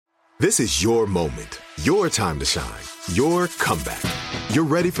This is your moment, your time to shine, your comeback. You're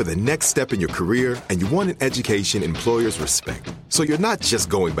ready for the next step in your career, and you want an education employers respect. So you're not just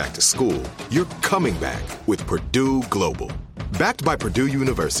going back to school, you're coming back with Purdue Global. Backed by Purdue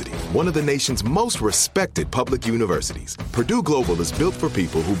University, one of the nation's most respected public universities, Purdue Global is built for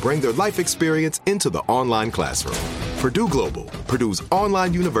people who bring their life experience into the online classroom. Purdue Global, Purdue's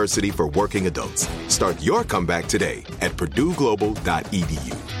online university for working adults. Start your comeback today at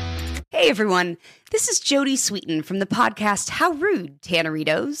purdueglobal.edu. Hey everyone, this is Jodie Sweetin from the podcast How Rude,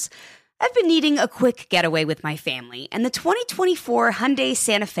 Tanneritos. I've been needing a quick getaway with my family, and the 2024 Hyundai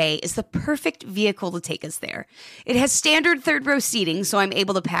Santa Fe is the perfect vehicle to take us there. It has standard third-row seating, so I'm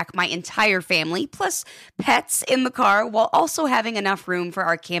able to pack my entire family, plus pets, in the car, while also having enough room for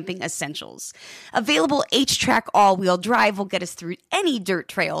our camping essentials. Available H-Track all-wheel drive will get us through any dirt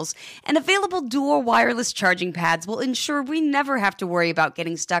trails, and available dual wireless charging pads will ensure we never have to worry about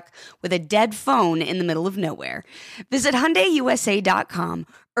getting stuck with a dead phone in the middle of nowhere. Visit HyundaiUSA.com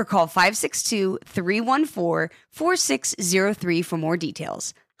or call 562-314-4603 for more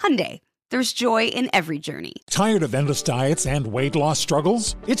details. Hyundai, there's joy in every journey. Tired of endless diets and weight loss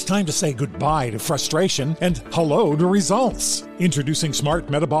struggles? It's time to say goodbye to frustration and hello to results. Introducing Smart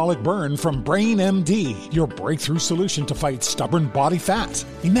Metabolic Burn from Brain MD, your breakthrough solution to fight stubborn body fat.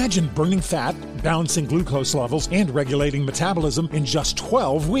 Imagine burning fat, balancing glucose levels, and regulating metabolism in just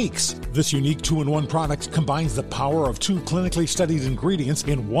 12 weeks. This unique 2-in-1 product combines the power of 2 clinically studied ingredients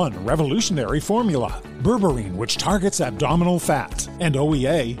in one revolutionary formula. Berberine, which targets abdominal fat, and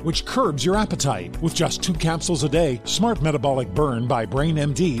OEA, which curbs your appetite. With just 2 capsules a day, Smart Metabolic Burn by Brain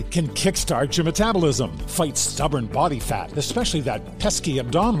MD can kickstart your metabolism, fight stubborn body fat, especially that pesky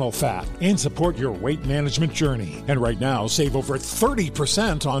abdominal fat, and support your weight management journey. And right now, save over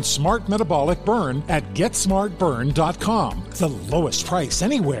 30% on Smart Metabolic Burn at GetSmartBurn.com. The lowest price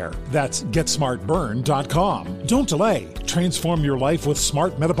anywhere. That's GetSmartBurn.com. Don't delay. Transform your life with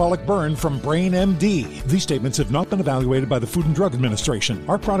Smart Metabolic Burn from Brain MD. These statements have not been evaluated by the Food and Drug Administration.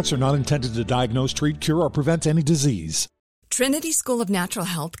 Our products are not intended to diagnose, treat, cure, or prevent any disease. Trinity School of Natural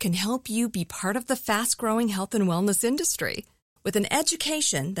Health can help you be part of the fast-growing health and wellness industry. With an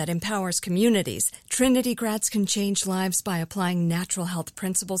education that empowers communities, Trinity grads can change lives by applying natural health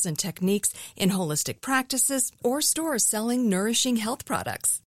principles and techniques in holistic practices or stores selling nourishing health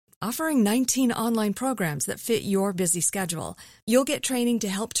products. Offering 19 online programs that fit your busy schedule, you'll get training to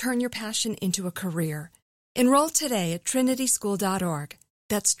help turn your passion into a career. Enroll today at trinityschool.org.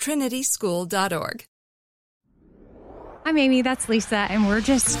 That's trinityschool.org. I'm Amy, that's Lisa, and we're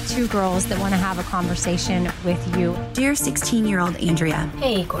just 2 girls that want to have a conversation with you. Dear 16-year-old Andrea.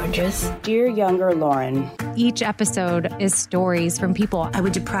 Hey, gorgeous. Dear younger Lauren. Each episode is stories from people. I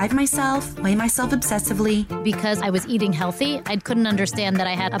would deprive myself, weigh myself obsessively. Because I was eating healthy, I couldn't understand that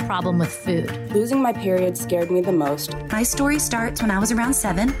I had a problem with food. Losing my period scared me the most. My story starts when I was around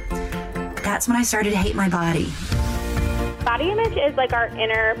 7. That's when I started to hate my body. Body image is like our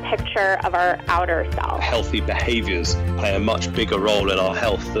inner picture of our outer self. Healthy behaviors play a much bigger role in our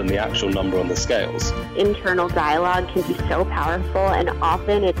health than the actual number on the scales. Internal dialogue can be so powerful, and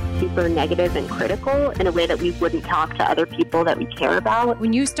often it's super negative and critical in a way that we wouldn't talk to other people that we care about.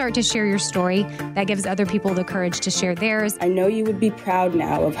 When you start to share your story, that gives other people the courage to share theirs. I know you would be proud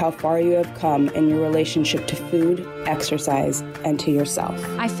now of how far you have come in your relationship to food, exercise, and to yourself.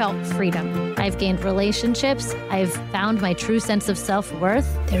 I felt freedom. I've gained relationships. I've found my true sense of self-worth.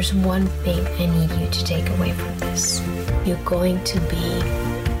 There's one thing I need you to take away from this. You're going to be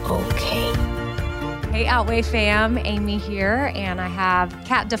okay. Hey, Outweigh fam, Amy here, and I have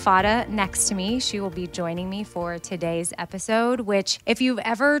Kat DeFada next to me. She will be joining me for today's episode, which if you've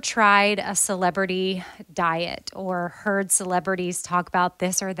ever tried a celebrity diet or heard celebrities talk about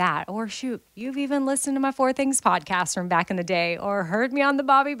this or that, or shoot, you've even listened to my 4 Things podcast from back in the day or heard me on the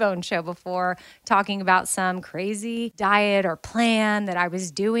Bobby Bones show before talking about some crazy diet or plan that I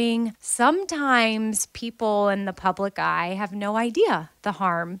was doing, sometimes people in the public eye have no idea the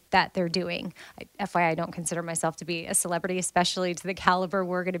harm that they're doing. FYI, I don't consider myself to be a celebrity, especially to the caliber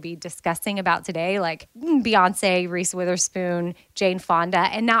we're going to be discussing about today, like Beyonce, Reese Witherspoon, Jane Fonda.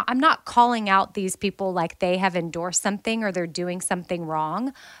 And now I'm not calling out these people like they have endorsed something or they're doing something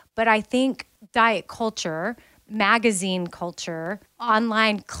wrong, but I think diet culture, magazine culture,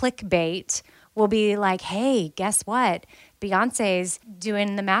 online clickbait will be like, hey, guess what? Beyonce's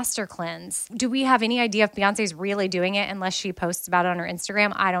doing the master cleanse. Do we have any idea if Beyonce's really doing it unless she posts about it on her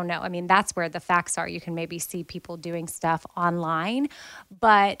Instagram? I don't know. I mean, that's where the facts are. You can maybe see people doing stuff online,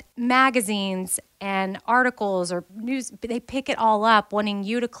 but magazines and articles or news, they pick it all up wanting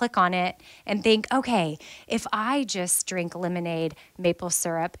you to click on it and think, okay, if I just drink lemonade, maple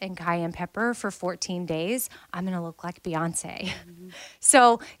syrup, and cayenne pepper for 14 days, I'm going to look like Beyonce. Mm-hmm.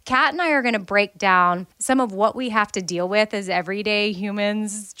 So Kat and I are going to break down some of what we have to deal with as everyday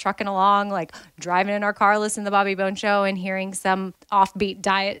humans trucking along, like driving in our car, listening to the Bobby Bone Show and hearing some offbeat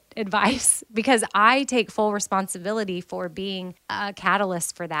diet advice, because I take full responsibility for being a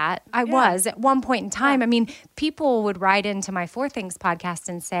catalyst for that. I was at one point in time. I mean, people would write into my Four Things podcast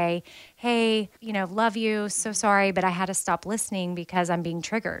and say, hey, love you, so sorry, but I had to stop listening because I'm being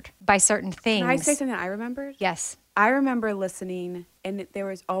triggered by certain things. Can I say something I remembered? Yes. I remember listening, and there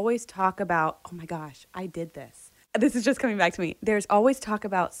was always talk about, oh my gosh, I did this. This is just coming back to me. There's always talk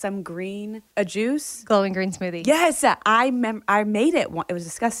about some a juice. Glowing green smoothie. Yes. I made it. It was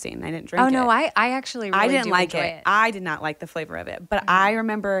disgusting. I didn't drink it. Oh, no, I actually really I didn't like it. I did not like the flavor of it. But I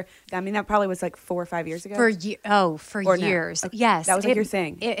remember, that probably was like 4 or 5 years ago. For years. No? Okay. Yes. That was like your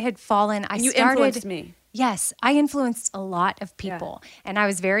thing. It had fallen. You influenced me. Yes, I influenced a lot of people. Yeah. And I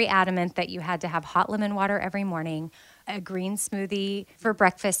was very adamant that you had to have hot lemon water every morning, a green smoothie for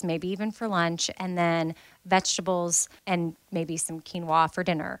breakfast, maybe even for lunch, and then vegetables and maybe some quinoa for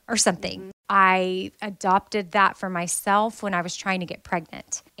dinner or something. Mm-hmm. I adopted that for myself when I was trying to get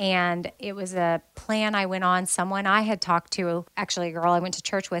pregnant. And it was a plan I went on. Someone I had talked to, actually a girl I went to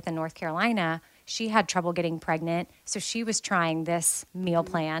church with in North Carolina, she had trouble getting pregnant, so she was trying this meal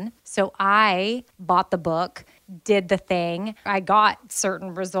plan. So I bought the book, did the thing, I got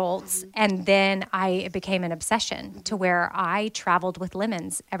certain results, and then it became an obsession to where I traveled with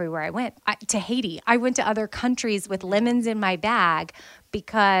lemons everywhere I went. To Haiti, I went to other countries with lemons in my bag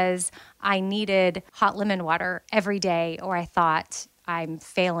because I needed hot lemon water every day, or I thought I'm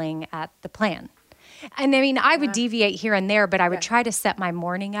failing at the plan. And I would deviate here and there, but I would try to set my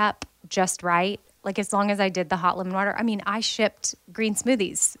morning up just right. Like as long as I did the hot lemon water. I shipped green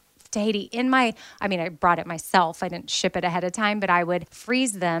smoothies to Haiti I brought it myself. I didn't ship it ahead of time, but I would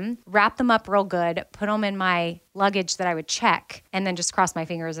freeze them, wrap them up real good, put them in my luggage that I would check, and then just cross my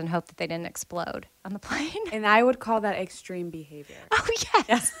fingers and hope that they didn't explode on the plane. And I would call that extreme behavior. Oh,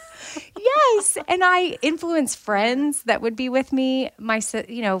 yes. Yes. And I influenced friends that would be with me, my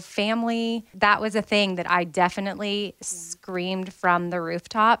family. That was a thing that I definitely screamed from the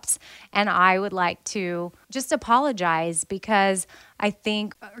rooftops. And I would like to just apologize because I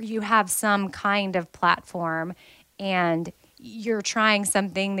think you have some kind of platform and you're trying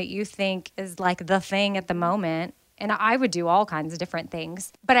something that you think is like the thing at the moment. And I would do all kinds of different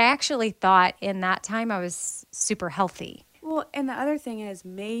things. But I actually thought in that time I was super healthy. Well, and the other thing is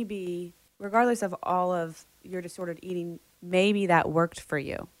maybe, regardless of all of your disordered eating, maybe that worked for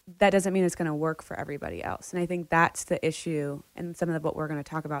you. That doesn't mean it's going to work for everybody else. And I think that's the issue. And some of what we're going to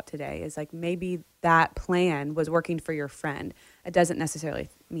talk about today is like maybe that plan was working for your friend. It doesn't necessarily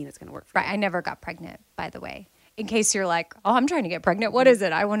mean it's going to work for you. Right. I never got pregnant, by the way. In case you're like, oh, I'm trying to get pregnant. What is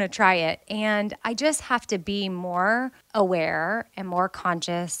it? I want to try it. And I just have to be more aware and more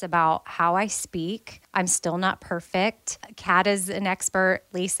conscious about how I speak. I'm still not perfect. Kat is an expert.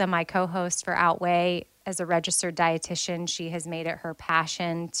 Lisa, my co-host for Outweigh, as a registered dietitian, she has made it her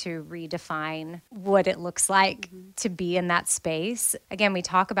passion to redefine what it looks like to be in that space. Again, we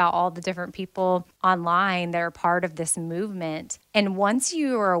talk about all the different people online that are part of this movement. And once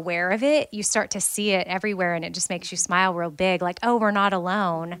you are aware of it, you start to see it everywhere and it just makes you smile real big, like, oh, we're not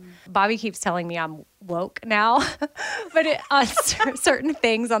alone. Bobby keeps telling me I'm woke now, but on certain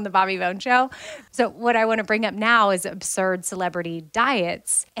things on the Bobby Bone Show. So what I want to bring up now is absurd celebrity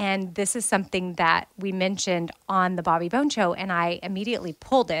diets. And this is something that we mentioned on the Bobby Bone Show. And I immediately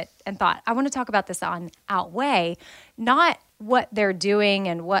pulled it and thought, I want to talk about this on Outweigh, not what they're doing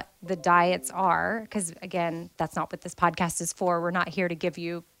and what the diets are. Because again, that's not what this podcast is for. We're not here to give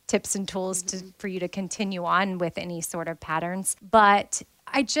you tips and tools for you to continue on with any sort of patterns. But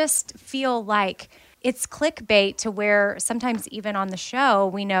I just feel like it's clickbait to where sometimes even on the show,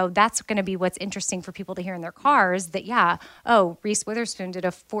 we know that's going to be what's interesting for people to hear in their cars that, Reese Witherspoon did a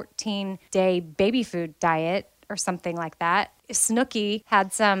 14-day baby food diet or something like that. Snooki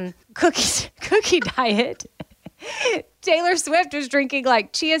had some cookie diet. Taylor Swift was drinking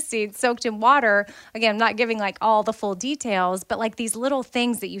like chia seeds soaked in water. Again, I'm not giving like all the full details, but like these little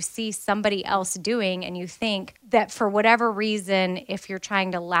things that you see somebody else doing and you think that for whatever reason, if you're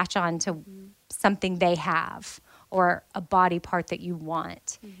trying to latch on to something they have or a body part that you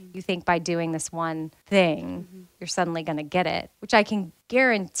want, you think by doing this one thing, you're suddenly going to get it, which I can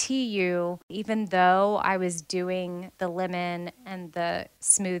guarantee you, even though I was doing the lemon and the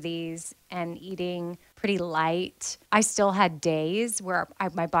smoothies and eating pretty light, I still had days where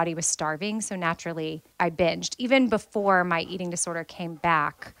my body was starving. So naturally, I binged. Even before my eating disorder came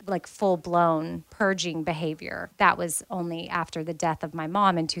back, like full-blown purging behavior, that was only after the death of my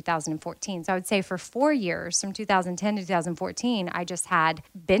mom in 2014. So I would say for 4 years, from 2010 to 2014, I just had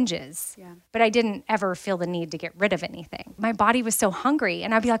binges. Yeah. But I didn't ever feel the need to get rid of anything. My body was so hungry.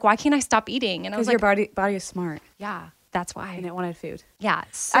 And I'd be like, why can't I stop eating? And I was like, your body is smart. Yeah. That's why. And it wanted food. Yeah.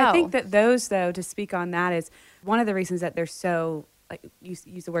 So I think that those, though, to speak on that, is one of the reasons that they're so, like, use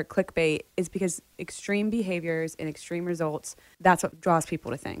the word clickbait, is because extreme behaviors and extreme results, that's what draws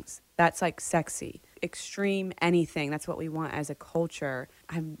people to things. That's like sexy. Extreme anything. That's what we want as a culture.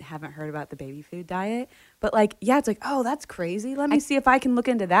 I haven't heard about the baby food diet, but like, yeah, it's like, oh, that's crazy. Let me see if I can look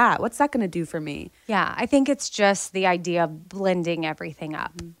into that. What's that going to do for me? Yeah, I think it's just the idea of blending everything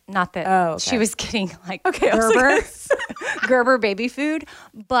up. Not that she was getting like Gerber baby food,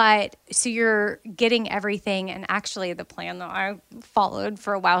 but so you're getting everything. And actually the plan that I followed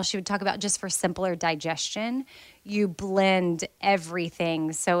for a while, she would talk about just for simpler digestion, you blend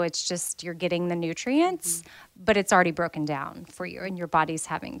everything. So it's just, you're getting the nutrients, but it's already broken down for you and your body's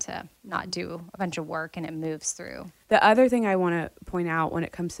having to not do a bunch of work and it moves through. The other thing I want to point out when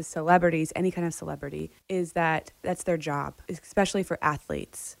it comes to celebrities, any kind of celebrity, is that that's their job, especially for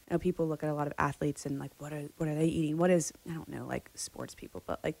athletes. You know, people look at a lot of athletes and like, what are they eating? What is, I don't know, like sports people,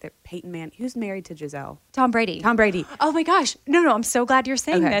 but like the Peyton Manning, who's married to Giselle? Tom Brady. Oh my gosh. No, I'm so glad you're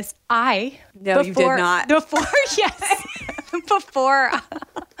saying this. No, you did not. Yes. Before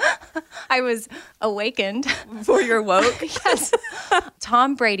I was awakened. Before you're woke? Yes.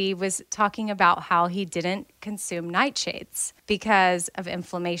 Tom Brady was talking about how he didn't consume nightshades because of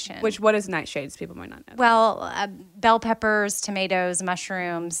inflammation. What is nightshades? People might not know. Well, bell peppers, tomatoes,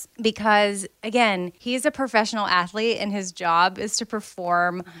 mushrooms, because again, he's a professional athlete and his job is to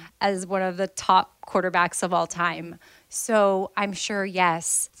perform as one of the top quarterbacks of all time. So I'm sure,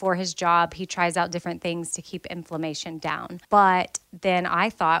 yes, for his job, he tries out different things to keep inflammation down. But then I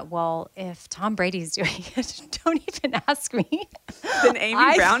thought, well, if Tom Brady's doing it, don't even ask me. Then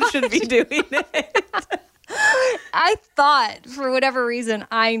Amy Brown should be doing it. I thought, for whatever reason,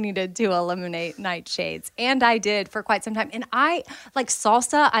 I needed to eliminate nightshades. And I did for quite some time. And I like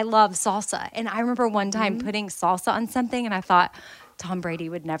salsa. I love salsa. And I remember one time putting salsa on something and I thought, Tom Brady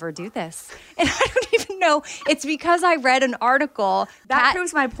would never do this. And I don't even know. It's because I read an article. That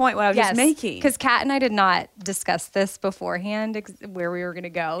proves my point, what I was just making. Because Kat and I did not discuss this beforehand, where we were going to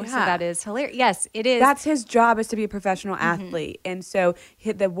go. Yeah. So that is hilarious. Yes, it is. That's his job, is to be a professional athlete. And so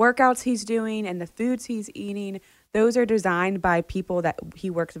the workouts he's doing and the foods he's eating, those are designed by people that he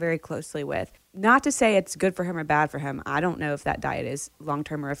works very closely with. Not to say it's good for him or bad for him. I don't know if that diet is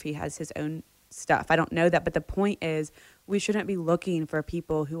long-term or if he has his own stuff. I don't know that. But the point is, we shouldn't be looking for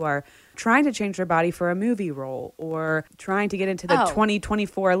people who are trying to change their body for a movie role or trying to get into the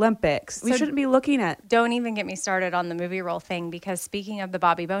 2024 Olympics. We shouldn't be looking at... Don't even get me started on the movie role thing, because speaking of the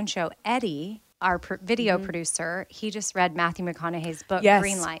Bobby Bones Show, Eddie, our video producer, he just read Matthew McConaughey's book,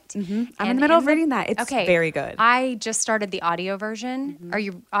 Greenlight. I'm in the middle of reading that. It's very good. I just started the audio version. Are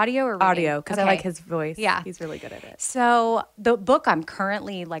you audio or reading? Audio, because I like his voice. Yeah. He's really good at it. So the book I'm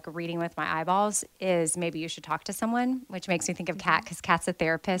currently like reading with my eyeballs is Maybe You Should Talk to Someone, which makes me think of Kat, because Kat's a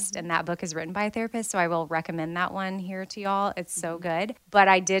therapist and that book is written by a therapist. So I will recommend that one here to y'all. It's so good. But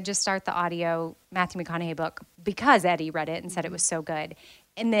I did just start the audio Matthew McConaughey book because Eddie read it and said it was so good.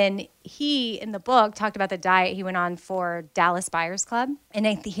 And then he, in the book, talked about the diet he went on for Dallas Buyers Club. And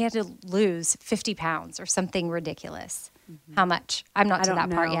I think he had to lose 50 pounds or something ridiculous. How much? I'm not to that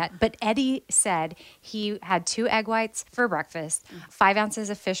part yet. But Eddie said he had 2 egg whites for breakfast, 5 ounces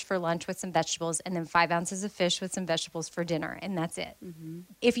of fish for lunch with some vegetables, and then 5 ounces of fish with some vegetables for dinner. And that's it.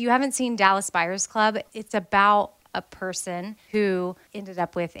 If you haven't seen Dallas Buyers Club, it's about a person who ended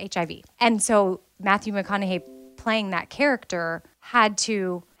up with HIV. And so Matthew McConaughey, playing that character, had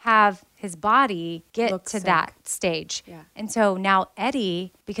to have his body get to that stage. Yeah. And so now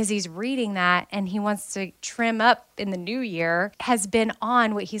Eddie, because he's reading that and he wants to trim up in the new year, has been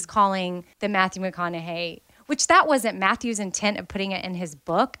on what he's calling the Matthew McConaughey, which that wasn't Matthew's intent of putting it in his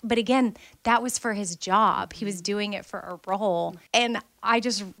book. But again, that was for his job. He was doing it for a role. And I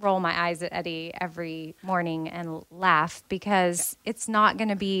just roll my eyes at Eddie every morning and laugh because it's not going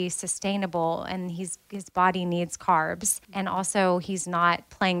to be sustainable, and his body needs carbs, and also he's not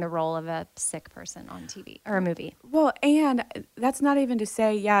playing the role of a sick person on TV or a movie. Well, and that's not even to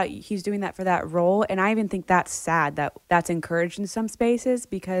say, yeah, he's doing that for that role. And I even think that's sad that that's encouraged in some spaces,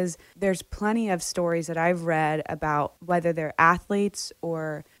 because there's plenty of stories that I've read about whether they're athletes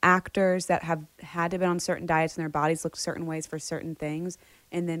or actors that have had to be on certain diets and their bodies look certain ways for certain things.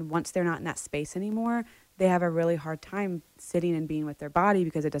 And then once they're not in that space anymore, they have a really hard time sitting and being with their body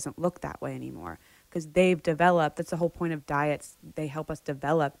because it doesn't look that way anymore. Because they've developed, that's the whole point of diets. They help us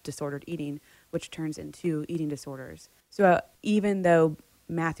develop disordered eating, which turns into eating disorders. So even though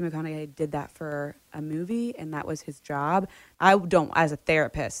Matthew McConaughey did that for a movie and that was his job, I don't, as a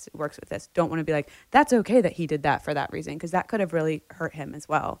therapist who works with this, don't want to be like, that's okay that he did that for that reason, because that could have really hurt him as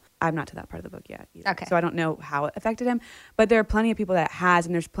well. I'm not to that part of the book yet either. Okay. So I don't know how it affected him, but there are plenty of people that has,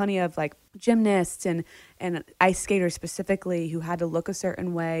 and there's plenty of like gymnasts and ice skaters specifically who had to look a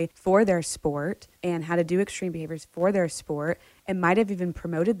certain way for their sport and had to do extreme behaviors for their sport and might have even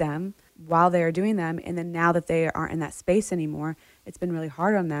promoted them while they are doing them. And then now that they aren't in that space anymore, it's been really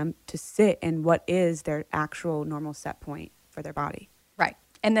hard on them to sit in what is their actual normal set point for their body. Right.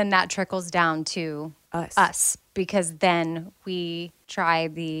 And then that trickles down to us because then we try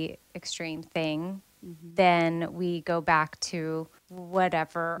the extreme thing. Mm-hmm. Then we go back to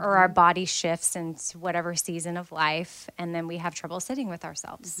whatever, or our body shifts into whatever season of life, and then we have trouble sitting with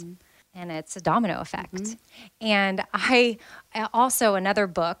ourselves. Mm-hmm. And it's a domino effect. Mm-hmm. And I also, another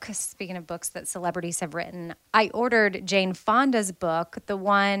book, speaking of books that celebrities have written, I ordered Jane Fonda's book, the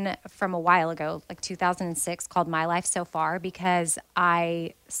one from a while ago, like 2006, called My Life So Far, because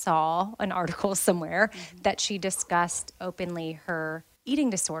I saw an article somewhere that she discussed openly her eating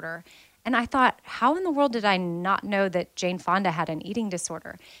disorder. And I thought, how in the world did I not know that Jane Fonda had an eating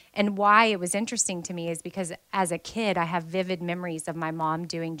disorder? And why it was interesting to me is because as a kid, I have vivid memories of my mom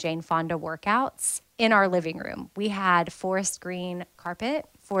doing Jane Fonda workouts in our living room. We had forest green carpet,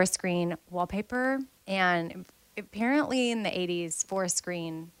 forest green wallpaper, and apparently in the 80s, forest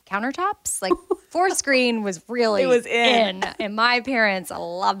green countertops. Like forest green was really in, and my parents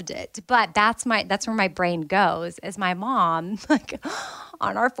loved it. But that's where my brain goes, is my mom, like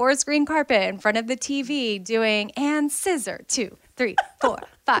on our forest green carpet in front of the TV doing, and scissor, 2, 3, 4,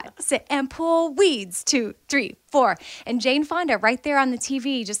 5, 6, and pull weeds, 2, 3, 4. And Jane Fonda right there on the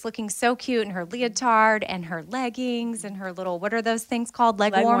TV just looking so cute in her leotard and her leggings and her little, what are those things called?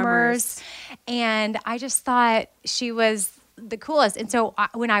 Leg warmers. And I just thought she was the coolest. And so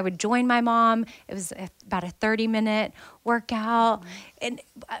when I would join my mom, it was about a 30-minute workout. And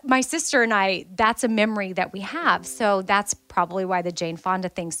my sister and I, that's a memory that we have. So that's probably why the Jane Fonda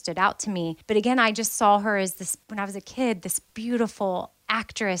thing stood out to me. But again, I just saw her as this, when I was a kid, this beautiful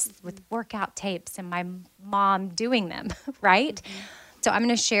actress with workout tapes and my mom doing them, right? So I'm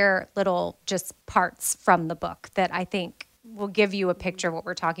going to share little just parts from the book that I think will give you a picture of what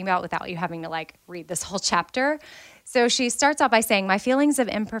we're talking about without you having to like read this whole chapter. So she starts out by saying, my feelings of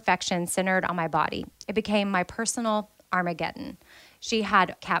imperfection centered on my body. It became my personal Armageddon. She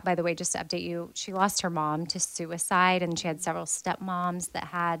had, Kat, by the way, just to update you, she lost her mom to suicide, and she had several stepmoms that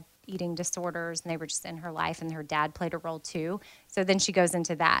had eating disorders, and they were just in her life, and her dad played a role too. So then she goes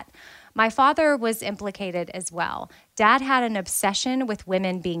into that. My father was implicated as well. Dad had an obsession with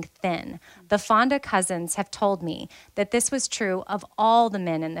women being thin. The Fonda cousins have told me that this was true of all the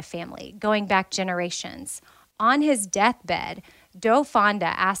men in the family, going back generations. On his deathbed, Joe Fonda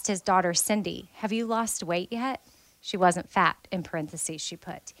asked his daughter Cindy, have you lost weight yet? She wasn't fat, in parentheses, she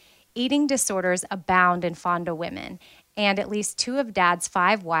put. Eating disorders abound in Fonda women, and at least 2 of Dad's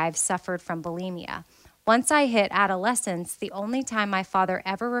 5 wives suffered from bulimia. Once I hit adolescence, the only time my father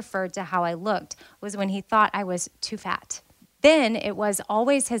ever referred to how I looked was when he thought I was too fat. Then it was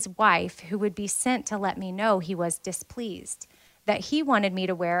always his wife who would be sent to let me know he was displeased, that he wanted me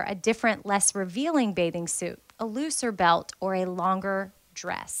to wear a different, less revealing bathing suit, a looser belt, or a longer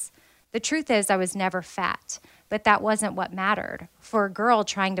dress. The truth is I was never fat, but that wasn't what mattered. For a girl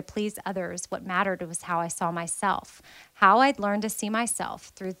trying to please others, what mattered was how I saw myself, how I'd learned to see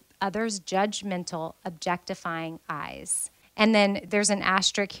myself through others' judgmental, objectifying eyes. And then there's an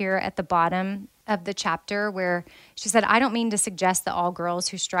asterisk here at the bottom of the chapter where she said, I don't mean to suggest that all girls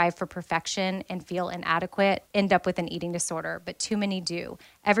who strive for perfection and feel inadequate end up with an eating disorder, but too many do.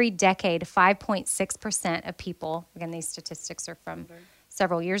 Every decade, 5.6% of people, again, these statistics are from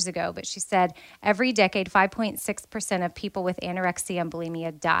several years ago, but she said every decade, 5.6% of people with anorexia and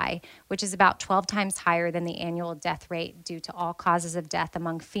bulimia die, which is about 12 times higher than the annual death rate due to all causes of death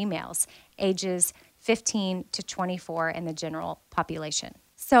among females, ages 15 to 24 in the general population.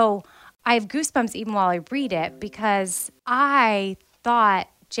 So I have goosebumps even while I read it because I thought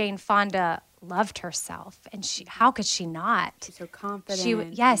Jane Fonda loved herself, and how could she not? She's so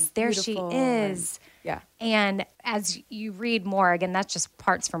confident. There she is. And as you read more, again, that's just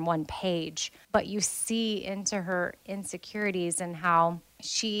parts from one page, but you see into her insecurities and how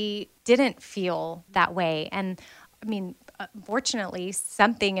she didn't feel that way. And I mean, unfortunately,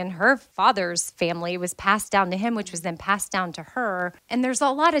 something in her father's family was passed down to him, which was then passed down to her. And there's a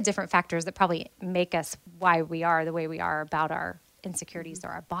lot of different factors that probably make us why we are the way we are about our insecurities or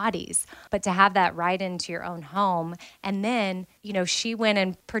our bodies. But to have that right into your own home, and then, she went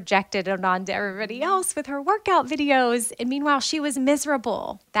and projected it onto everybody else with her workout videos. And meanwhile, she was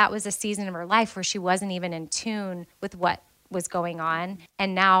miserable. That was a season of her life where she wasn't even in tune with what was going on.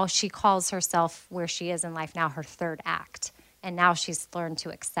 And now she calls herself where she is in life now her third act. And now she's learned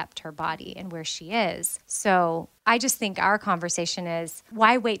to accept her body and where she is. So I just think our conversation is,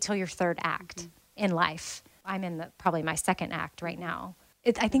 why wait till your third act in life? I'm in probably my second act right now.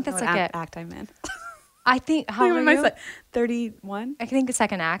 I think that's like a act I'm in. I think, how old are you? 31? I think the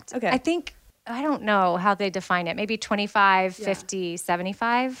second act. Okay. I don't know how they define it. Maybe 25, 50,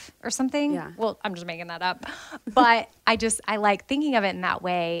 75 or something. Yeah. Well, I'm just making that up. But I like thinking of it in that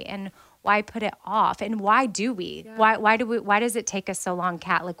way. And why put it off? And why do we? Yeah. Why does it take us so long,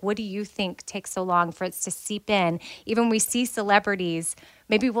 Kat? Like, what do you think takes so long for it to seep in? Even we see celebrities,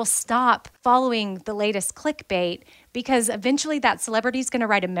 maybe we'll stop following the latest clickbait because eventually that celebrity is going to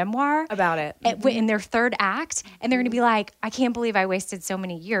write a memoir about it in their third act. And they're going to be like, I can't believe I wasted so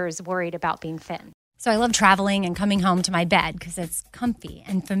many years worried about being thin. So I love traveling and coming home to my bed because it's comfy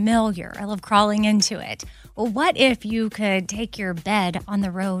and familiar. I love crawling into it. Well, what if you could take your bed on the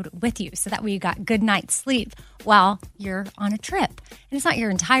road with you so that way you got good night's sleep while you're on a trip? And it's not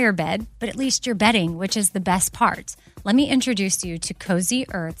your entire bed, but at least your bedding, which is the best part. Let me introduce you to Cozy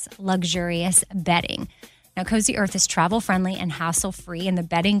Earth's luxurious bedding. Now, Cozy Earth is travel-friendly and hassle-free, and the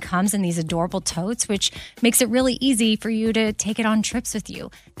bedding comes in these adorable totes, which makes it really easy for you to take it on trips with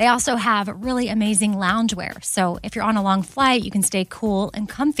you. They also have really amazing loungewear, so if you're on a long flight, you can stay cool and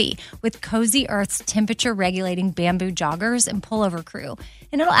comfy with Cozy Earth's temperature-regulating bamboo joggers and pullover crew.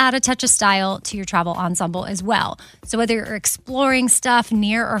 And it'll add a touch of style to your travel ensemble as well. So whether you're exploring stuff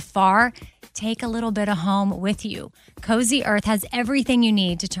near or far, take a little bit of home with you. Cozy Earth has everything you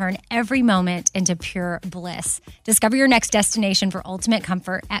need to turn every moment into pure bliss. Discover your next destination for ultimate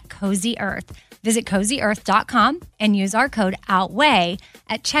comfort at Cozy Earth. Visit CozyEarth.com and use our code OUTWEIGH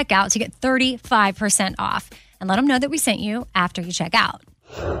at checkout to get 35% off. And let them know that we sent you after you check out.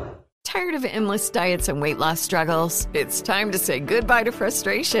 Tired of endless diets and weight loss struggles? It's time to say goodbye to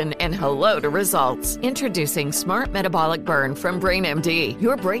frustration and hello to results. Introducing Smart Metabolic Burn from BrainMD,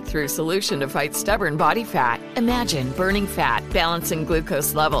 your breakthrough solution to fight stubborn body fat. Imagine burning fat, balancing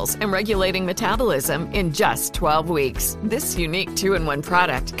glucose levels, and regulating metabolism in just 12 weeks. This unique 2-in-1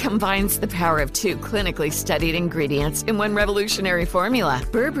 product combines the power of 2 clinically studied ingredients in one revolutionary formula.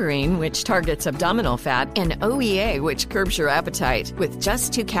 Berberine, which targets abdominal fat, and OEA, which curbs your appetite. With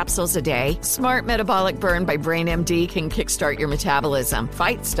just 2 capsules a day, Smart Metabolic Burn by BrainMD can kickstart your metabolism,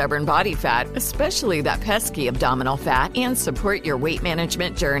 fight stubborn body fat, especially that pesky abdominal fat, and support your weight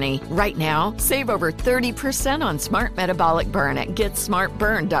management journey. Right now, save over 30% on Smart Metabolic Burn at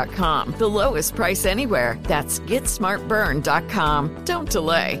GetSmartBurn.com. The lowest price anywhere. That's GetSmartBurn.com. Don't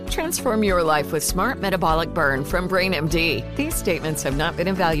delay. Transform your life with Smart Metabolic Burn from BrainMD. These statements have not been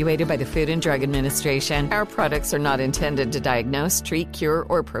evaluated by the Food and Drug Administration. Our products are not intended to diagnose, treat, cure,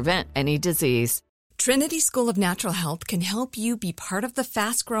 or prevent any disease. Trinity School of Natural Health can help you be part of the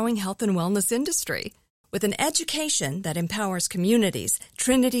fast-growing health and wellness industry. With an education that empowers communities,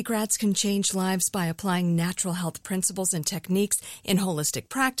 Trinity grads can change lives by applying natural health principles and techniques in holistic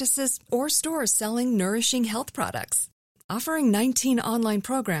practices or stores selling nourishing health products. Offering 19 online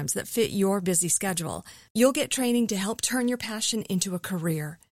programs that fit your busy schedule, you'll get training to help turn your passion into a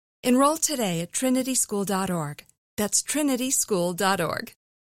career. Enroll today at trinityschool.org. That's trinityschool.org.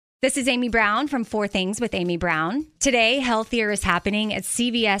 This is Amy Brown from 4 Things with Amy Brown. Today, healthier is happening at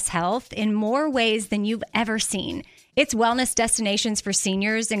CVS Health in more ways than you've ever seen. It's wellness destinations for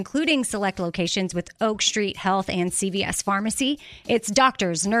seniors, including select locations with Oak Street Health and CVS Pharmacy. It's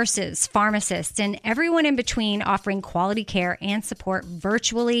doctors, nurses, pharmacists, and everyone in between offering quality care and support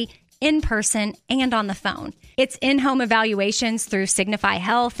virtually in person and on the phone. It's in-home evaluations through Signify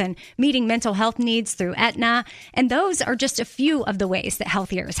Health and meeting mental health needs through Aetna. And those are just a few of the ways that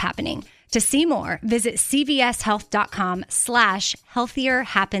Healthier is happening. To see more, visit cvshealth.com/healthier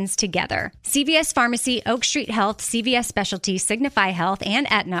happens together. CVS Pharmacy, Oak Street Health, CVS Specialty, Signify Health, and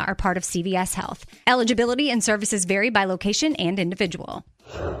Aetna are part of CVS Health. Eligibility and services vary by location and individual.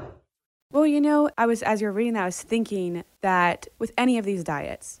 Well, you know, as you're reading that, I was thinking that with any of these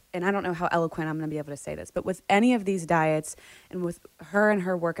diets, and I don't know how eloquent I'm going to be able to say this, but with any of these diets and with her and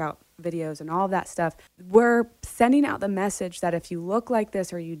her workout videos and all of that stuff, we're sending out the message that if you look like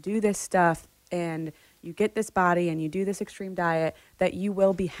this or you do this stuff and you get this body and you do this extreme diet, that you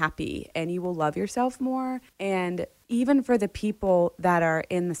will be happy and you will love yourself more. And even for the people that are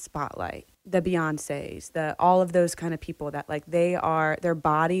in the spotlight, the Beyoncés, all of those kind of people that like their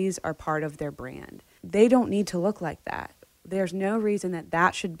bodies are part of their brand. They don't need to look like that. There's no reason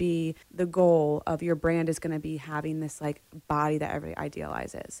that should be the goal of your brand is going to be having this like body that everybody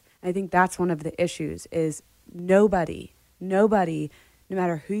idealizes. And I think that's one of the issues is nobody, no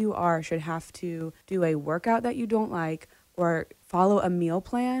matter who you are, should have to do a workout that you don't like or follow a meal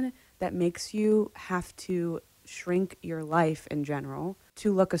plan that makes you have to shrink your life in general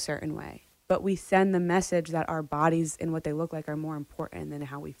to look a certain way. But we send the message that our bodies and what they look like are more important than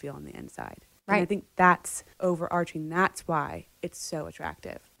how we feel on the inside. Right. And I think that's overarching. That's why it's so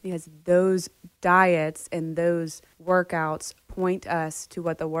attractive, because those diets and those workouts point us to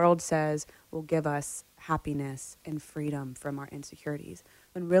what the world says will give us happiness and freedom from our insecurities,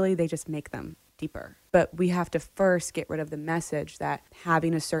 when really they just make them deeper. But we have to first get rid of the message that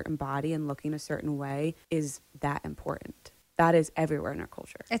having a certain body and looking a certain way is that important. That is everywhere in our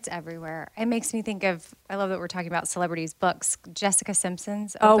culture. It's everywhere. It makes me think of, I love that we're talking about celebrities' books. Jessica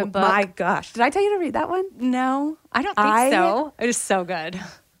Simpson's open book. Oh my gosh. Did I tell you to read that one? No, I don't think so. It is so good.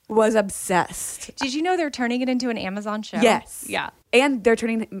 Was obsessed. Did you know they're turning it into an Amazon show? Yes. Yeah. And they're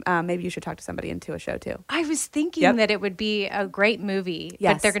turning, maybe you should talk to somebody into a show too. I was thinking that it would be a great movie,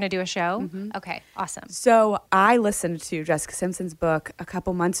 but they're going to do a show? Mm-hmm. Okay, awesome. So I listened to Jessica Simpson's book a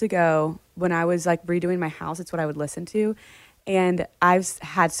couple months ago when I was like redoing my house. It's what I would listen to. And I've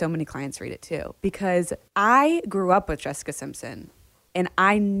had so many clients read it too, because I grew up with Jessica Simpson and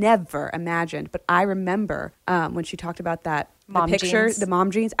I never imagined, but I remember when she talked about that the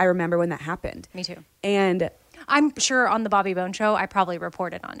mom jeans. I remember when that happened. Me too. And I'm sure on the Bobby Bone Show, I probably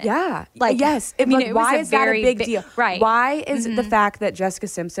reported on it. Yeah. Like, yes. I mean, why is that a big deal? Right. Why is the fact that Jessica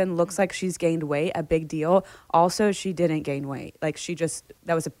Simpson looks like she's gained weight a big deal? Also, she didn't gain weight. Like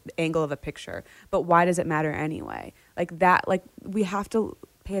that was an angle of a picture. But why does it matter anyway? We have to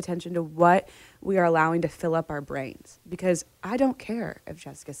pay attention to what we are allowing to fill up our brains, because I don't care if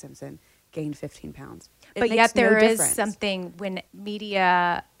Jessica Simpson gained 15 pounds. But yet there is something when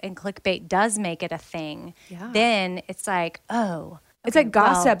media and clickbait does make it a thing, then it's like, oh. It's like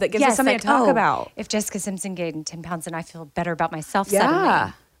gossip that gives us something to talk about. If Jessica Simpson gained 10 pounds, then I feel better about myself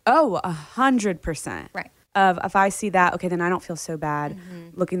suddenly. Oh, 100%. Right. If I see that, okay, then I don't feel so bad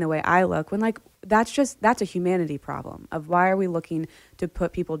looking the way I look. When that's a humanity problem of why are we looking to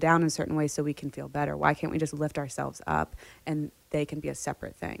put people down in certain ways so we can feel better? Why can't we just lift ourselves up and they can be a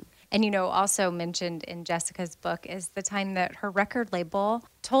separate thing? And, also mentioned in Jessica's book is the time that her record label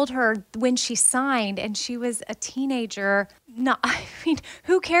told her when she signed and she was a teenager,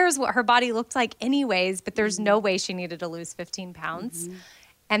 who cares what her body looked like anyways, but there's no way she needed to lose 15 pounds.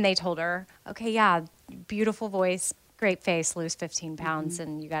 And they told her, okay, yeah, beautiful voice, great face, lose 15 pounds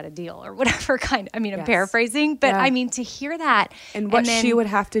and you got a deal or whatever kind. I'm paraphrasing, but to hear that. And what she would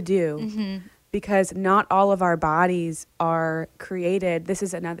have to do, because not all of our bodies are created. This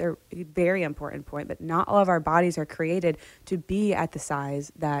is another very important point, but not all of our bodies are created to be at the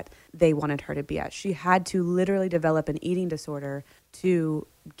size that they wanted her to be at. She had to literally develop an eating disorder to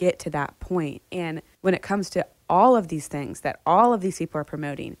get to that point. And when it comes to all of these things that all of these people are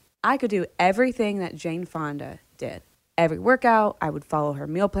promoting, I could do everything that Jane Fonda did. Every workout, I would follow her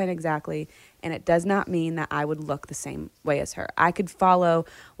meal plan exactly, and it does not mean that I would look the same way as her. I could follow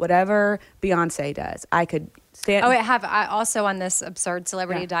whatever Beyonce does. I could stand. I also on this absurd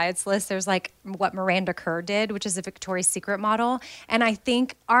celebrity diets list, there's like what Miranda Kerr did, which is a Victoria's Secret model, and I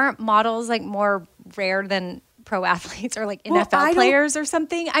think aren't models like more rare than pro athletes or like NFL players or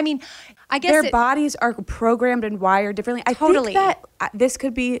something? I mean, I guess their bodies are programmed and wired differently. I think that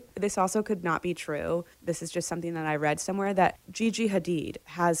this also could not be true. This is just something that I read somewhere, that Gigi Hadid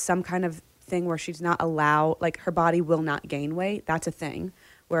has some kind of thing where she's not allowed, like her body will not gain weight. That's a thing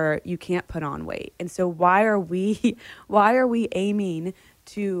where you can't put on weight. And so why are we aiming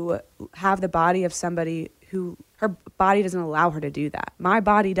to have the body of somebody who her body doesn't allow her to do that. My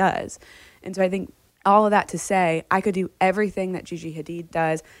body does. And so I think all of that to say, I could do everything that Gigi Hadid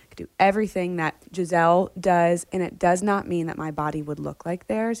does, I could do everything that Giselle does, and it does not mean that my body would look like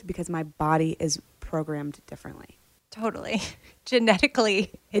theirs because my body is programmed differently. Totally.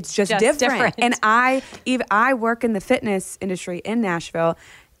 Genetically, it's just different. And I work in the fitness industry in Nashville,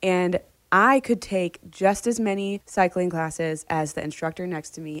 and I could take just as many cycling classes as the instructor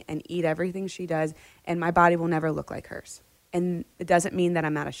next to me and eat everything she does, and my body will never look like hers. And it doesn't mean that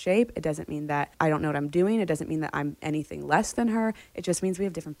I'm out of shape. It doesn't mean that I don't know what I'm doing. It doesn't mean that I'm anything less than her. It just means we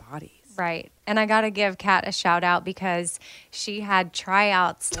have different bodies. Right. And I got to give Kat a shout out because she had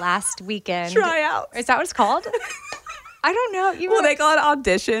tryouts last weekend. Tryouts. Is that what it's called? I don't know. Well, they call it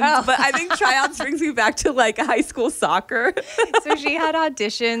auditions, but I think tryouts brings me back to like high school soccer. So she had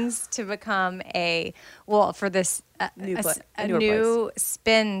auditions to become for this new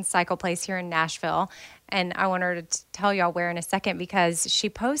spin cycle place here in Nashville. And I want her to tell y'all where in a second because she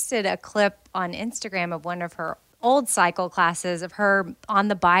posted a clip on Instagram of one of her old cycle classes of her on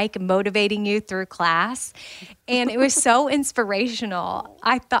the bike motivating you through class. And it was so inspirational.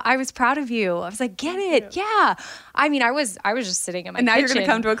 I was proud of you. I was like, get it. Yeah. I mean, I was just sitting in my kitchen. And now you're going to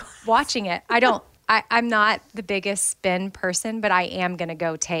come to a class. Watching it. I'm not the biggest spin person, but I am going to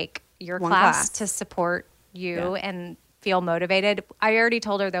go take your class to support you and feel motivated. I already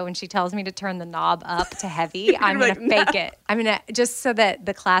told her though, when she tells me to turn the knob up to heavy, I'm going to fake it. I'm going to, just so that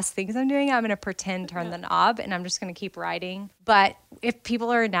the class thinks I'm doing it, I'm going to pretend turn the knob and I'm just going to keep riding. But if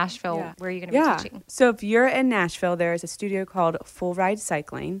people are in Nashville, where are you going to be teaching? So if you're in Nashville, there's a studio called Full Ride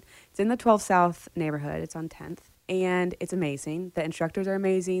Cycling. It's in the 12 South neighborhood. It's on 10th. And it's amazing. The instructors are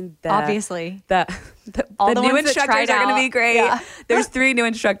amazing. Obviously. The new instructors are going to be great. Yeah. There's 3 new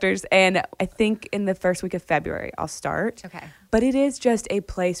instructors. And I think in the first week of February, I'll start. Okay. But it is just a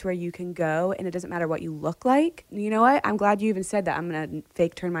place where you can go and it doesn't matter what you look like. You know what? I'm glad you even said that. I'm going to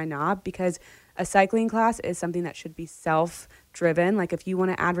fake turn my knob because a cycling class is something that should be self-driven. Like if you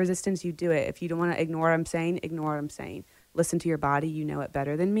want to add resistance, you do it. If you don't want to ignore what I'm saying, ignore what I'm saying. Listen to your body. You know it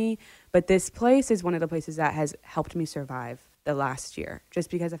better than me. But this place is one of the places that has helped me survive the last year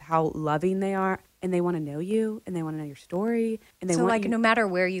just because of how loving they are. And they want to know you and they want to know your story. And they want no matter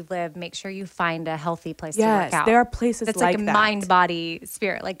where you live, make sure you find a healthy place to work out. Yes, there are places that's like a that. Mind, body,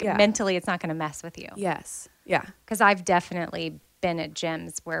 spirit. Like mentally, it's not going to mess with you. Yes. Yeah. Because I've definitely been at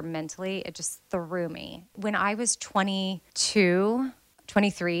gyms where mentally it just threw me. When I was 23,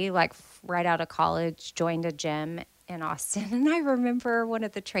 like right out of college, joined a gym in Austin. And I remember one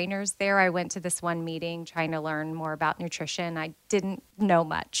of the trainers there, I went to this one meeting trying to learn more about nutrition. I didn't know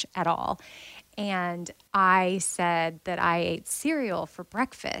much at all. And I said that I ate cereal for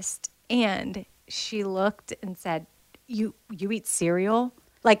breakfast. And she looked and said, you eat cereal?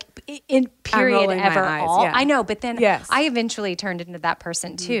 Like in period ever all? Yeah. I know, but then I eventually turned into that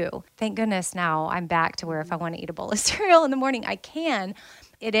person too. Thank goodness now I'm back to where if I want to eat a bowl of cereal in the morning, I can.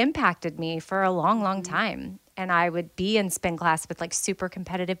 It impacted me for a long, long time. And I would be in spin class with like super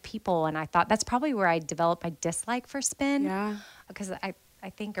competitive people. And I thought that's probably where I developed my dislike for spin. Yeah. Because I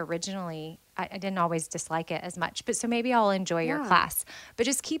think originally I didn't always dislike it as much. But so maybe I'll enjoy your class. But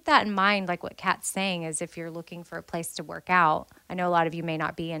just keep that in mind, like what Kat's saying is if you're looking for a place to work out, I know a lot of you may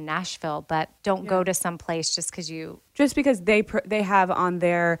not be in Nashville, but don't go to some place just because they have on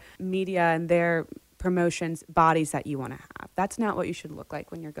their media and their promotions bodies that you want to have. That's not what you should look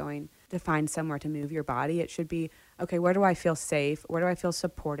like when you're going to find somewhere to move your body. It should be, okay, where do I feel safe? Where do I feel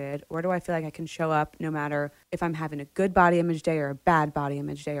supported? Where do I feel like I can show up no matter if I'm having a good body image day or a bad body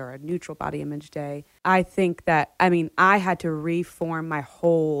image day or a neutral body image day? I think that, I had to reform my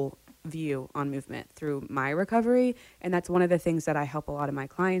whole view on movement through my recovery. And that's one of the things that I help a lot of my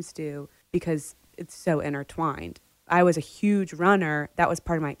clients do because it's so intertwined. I was a huge runner. That was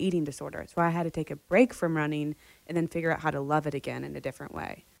part of my eating disorder. So I had to take a break from running and then figure out how to love it again in a different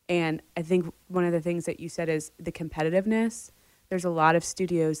way. And I think one of the things that you said is the competitiveness. There's a lot of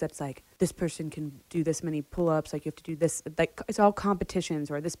studios that's like, this person can do this many pull-ups, like you have to do this, like it's all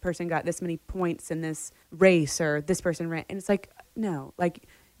competitions, or this person got this many points in this race, or this person ran. And it's like, no, like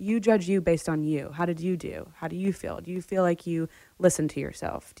you judge you based on you. How did you do? How do you feel? Do you feel like you listened to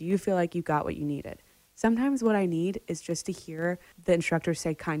yourself? Do you feel like you got what you needed? Sometimes what I need is just to hear the instructor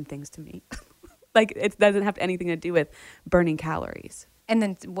say kind things to me. Like it doesn't have anything to do with burning calories. And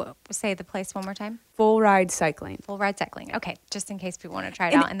then say the place one more time. Full Ride Cycling. Full Ride Cycling. Okay, just in case people want to try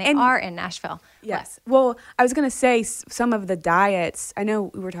it out. And they are in Nashville. Yes. Well, I was going to say some of the diets, I know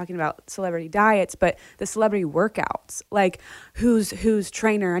we were talking about celebrity diets, but the celebrity workouts, like who's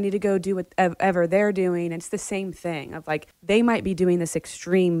trainer, I need to go do whatever they're doing. It's the same thing of like, they might be doing this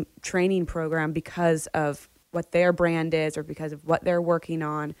extreme training program because of what their brand is or because of what they're working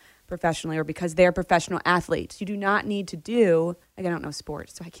on professionally or because they're professional athletes. You do not need to do, like, I don't know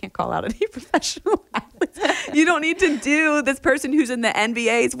sports, so I can't call out any professional athletes. You don't need to do this person who's in the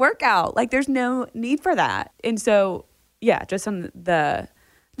NBA's workout. Like, there's no need for that. And so, yeah, just on the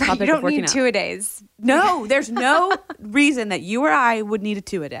topic you of working out. You don't need 2-a-days. No, there's no reason that you or I would need a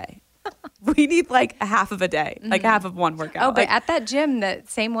 2-a-day. We need like a half of a day, like half of one workout. Oh, but at that gym, that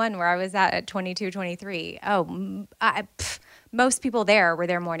same one where I was at 22, 23, most people there were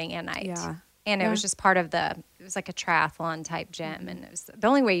there morning and night. Yeah. And it was just part of it was like a triathlon type gym. And it was the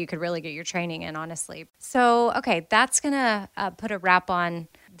only way you could really get your training in, honestly. So, okay, that's going to put a wrap on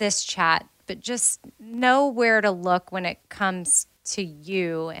this chat. But just know where to look when it comes to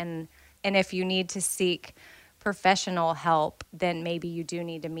you. And if you need to seek professional help, then maybe you do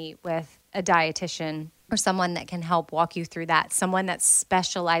need to meet with a dietitian or someone that can help walk you through that, someone that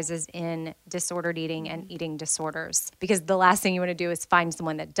specializes in disordered eating and eating disorders. Because the last thing you want to do is find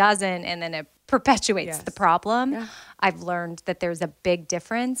someone that doesn't, and then it perpetuates the problem. Yeah. I've learned that there's a big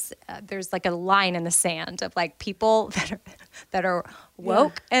difference. There's like a line in the sand of like people that are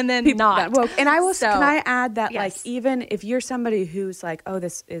woke and then people not woke. And I will. Can I add that like even if you're somebody who's like, oh,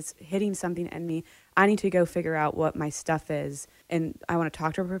 this is hitting something in me, I need to go figure out what my stuff is, and I want to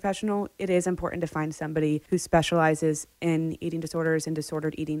talk to a professional, it is important to find somebody who specializes in eating disorders and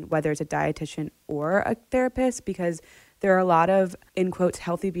disordered eating, whether it's a dietitian or a therapist, because there are a lot of, in quotes,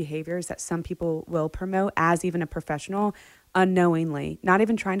 healthy behaviors that some people will promote as even a professional unknowingly, not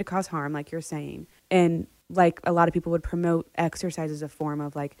even trying to cause harm, like you're saying. And like a lot of people would promote exercise as a form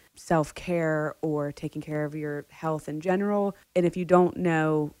of like self-care or taking care of your health in general. And if you don't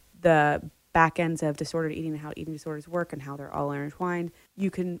know the back ends of disordered eating and how eating disorders work and how they're all intertwined, you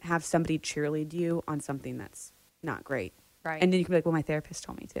can have somebody cheerlead you on something that's not great. Right. And then you can be like, well, my therapist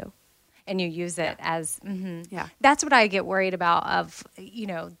told me to. And you use it as, That's what I get worried about of,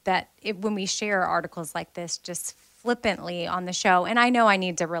 that when we share articles like this, just flippantly on the show. And I know I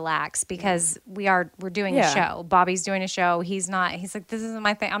need to relax because we're doing a show. Bobby's doing a show. He's like, this isn't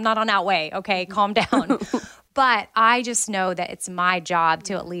my thing. I'm not on Outweigh. Okay, calm down. But I just know that it's my job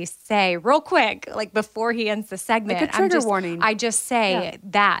to at least say real quick, like before he ends the segment, like a trigger warning. I just say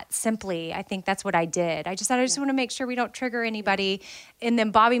that simply. I think that's what I did. I just want to make sure we don't trigger anybody. And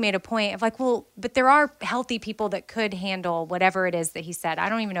then Bobby made a point of like, well, but there are healthy people that could handle whatever it is that he said. I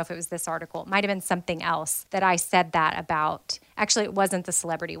don't even know if it was this article. It might have been something else that I said that about. Actually, it wasn't the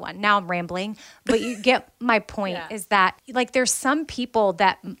celebrity one. Now I'm rambling, but you get my point is that like there's some people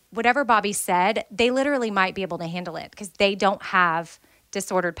that whatever Bobby said, they literally might be able to handle it because they don't have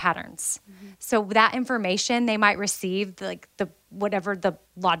disordered patterns. Mm-hmm. So that information they might receive like the whatever the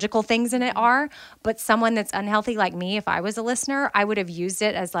logical things in it are, but someone that's unhealthy like me, if I was a listener, I would have used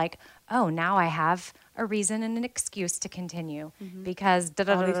it as like, oh, now I have a reason and an excuse to continue because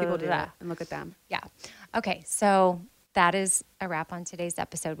all these people do that and look at them. Yeah. Okay. So that is a wrap on today's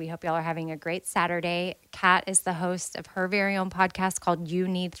episode. We hope y'all are having a great Saturday. Kat is the host of her very own podcast called You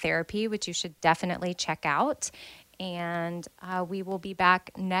Need Therapy, which you should definitely check out. And we will be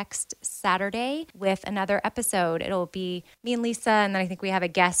back next Saturday with another episode. It'll be me and Lisa, and then I think we have a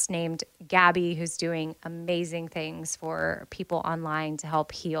guest named Gabby who's doing amazing things for people online to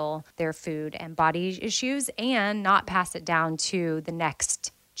help heal their food and body issues and not pass it down to the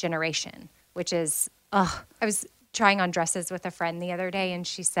next generation, which is, I was trying on dresses with a friend the other day and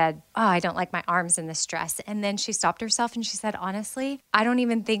she said, oh, I don't like my arms in this dress. And then she stopped herself and she said, honestly, I don't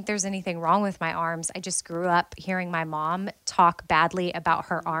even think there's anything wrong with my arms. I just grew up hearing my mom talk badly about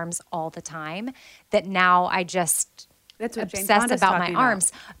her arms all the time that now I just obsess about my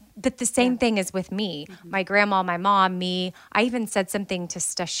arms. But the same thing is with me. My grandma, my mom, me. I even said something to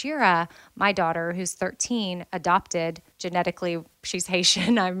Stashira, my daughter, who's 13, adopted genetically. She's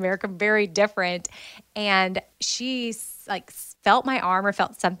Haitian, I'm American, very different. And she's like felt my arm or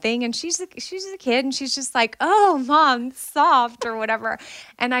felt something. And she's a kid and she's just like, oh, Mom, it's soft or whatever.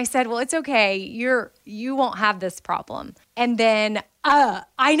 And I said, well, it's okay. You won't have this problem. And then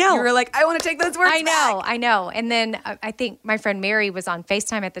I know. You were like, I want to take those words back. I know. And then I think my friend Mary was on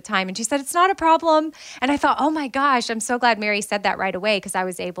FaceTime at the time and she said, it's not a problem. And I thought, oh my gosh, I'm so glad Mary said that right away because I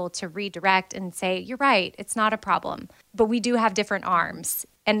was able to redirect and say, you're right, it's not a problem. But we do have different arms.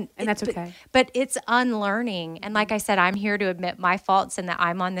 And that's okay. But it's unlearning. And like I said, I'm here to admit my faults and that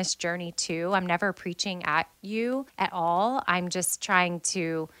I'm on this journey too. I'm never preaching at you at all. I'm just trying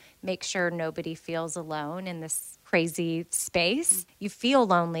to make sure nobody feels alone in this crazy space. You feel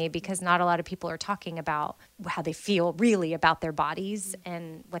lonely because not a lot of people are talking about how they feel really about their bodies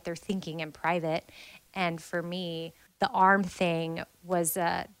and what they're thinking in private. And for me, the arm thing was,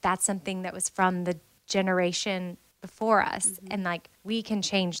 that's something that was from the generation before us. And like, we can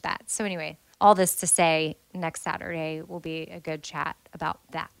change that. So anyway, all this to say, next Saturday will be a good chat about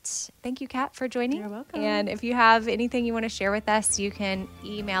that. Thank you, Kat, for joining. You're welcome. And if you have anything you want to share with us, you can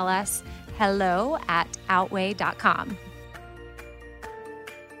email us hello@outweigh.com.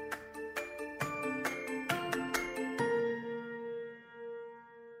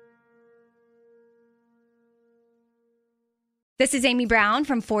 This is Amy Brown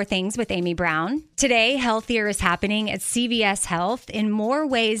from 4 Things with Amy Brown. Today, healthier is happening at CVS Health in more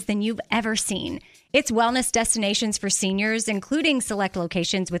ways than you've ever seen. It's wellness destinations for seniors, including select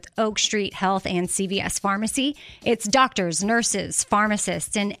locations with Oak Street Health and CVS Pharmacy. It's doctors, nurses,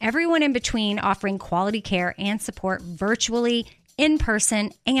 pharmacists, and everyone in between offering quality care and support virtually, in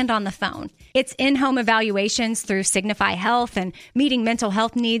person, and on the phone. It's in-home evaluations through Signify Health and meeting mental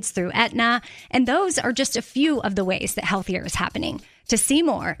health needs through Aetna. And those are just a few of the ways that healthier is happening. To see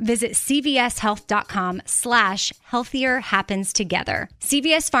more, visit cvshealth.com/healthier happens together.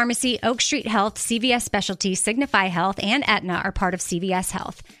 CVS Pharmacy, Oak Street Health, CVS Specialty, Signify Health, and Aetna are part of CVS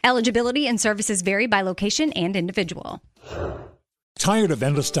Health. Eligibility and services vary by location and individual. Tired of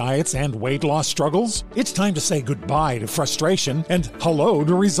endless diets and weight loss struggles? It's time to say goodbye to frustration and hello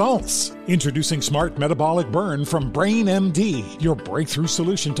to results. Introducing Smart Metabolic Burn from Brain MD, your breakthrough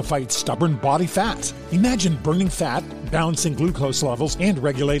solution to fight stubborn body fat. Imagine burning fat, balancing glucose levels, and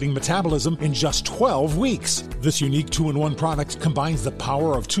regulating metabolism in just 12 weeks. This unique 2-in-1 product combines the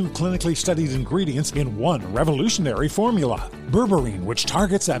power of 2 clinically studied ingredients in one revolutionary formula. Berberine, which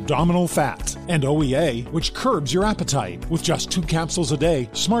targets abdominal fat, and OEA, which curbs your appetite. With just 2 capsules a day,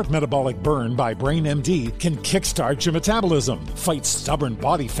 Smart Metabolic Burn by Brain MD can kickstart your metabolism, fight stubborn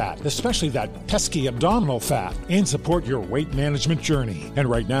body fat, especially that pesky abdominal fat, and support your weight management journey. And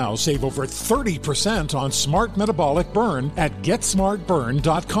right now, save over 30% on Smart Metabolic Burn at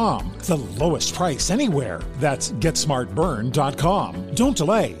GetSmartBurn.com. The lowest price anywhere. That's GetSmartBurn.com. Don't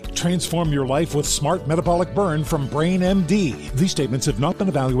delay. Transform your life with Smart Metabolic Burn from Brain MD. These statements have not been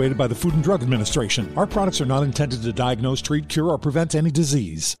evaluated by the Food and Drug Administration. Our products are not intended to diagnose, treat, cure, or prevent any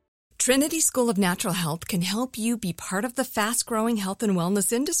disease. Trinity School of Natural Health can help you be part of the fast-growing health and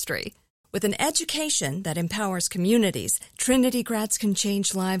wellness industry. With an education that empowers communities, Trinity grads can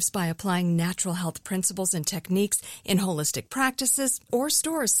change lives by applying natural health principles and techniques in holistic practices or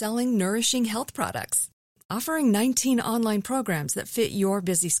stores selling nourishing health products. Offering 19 online programs that fit your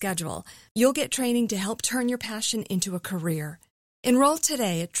busy schedule, you'll get training to help turn your passion into a career. Enroll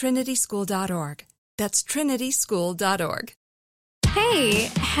today at trinityschool.org. That's trinityschool.org. Hey,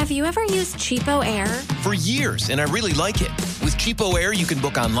 have you ever used Cheapo Air? For years, and I really like it. With Cheapo Air, you can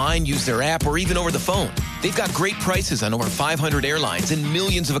book online, use their app, or even over the phone. They've got great prices on over 500 airlines and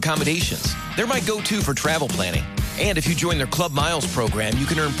millions of accommodations. They're my go-to for travel planning. And if you join their Club Miles program, you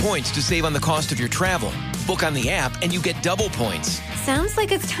can earn points to save on the cost of your travel. Book on the app, and you get double points. Sounds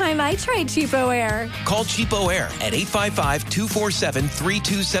like it's time I tried Cheapo Air. Call Cheapo Air at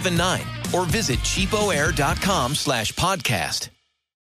 855-247-3279 or visit cheapoair.com/podcast.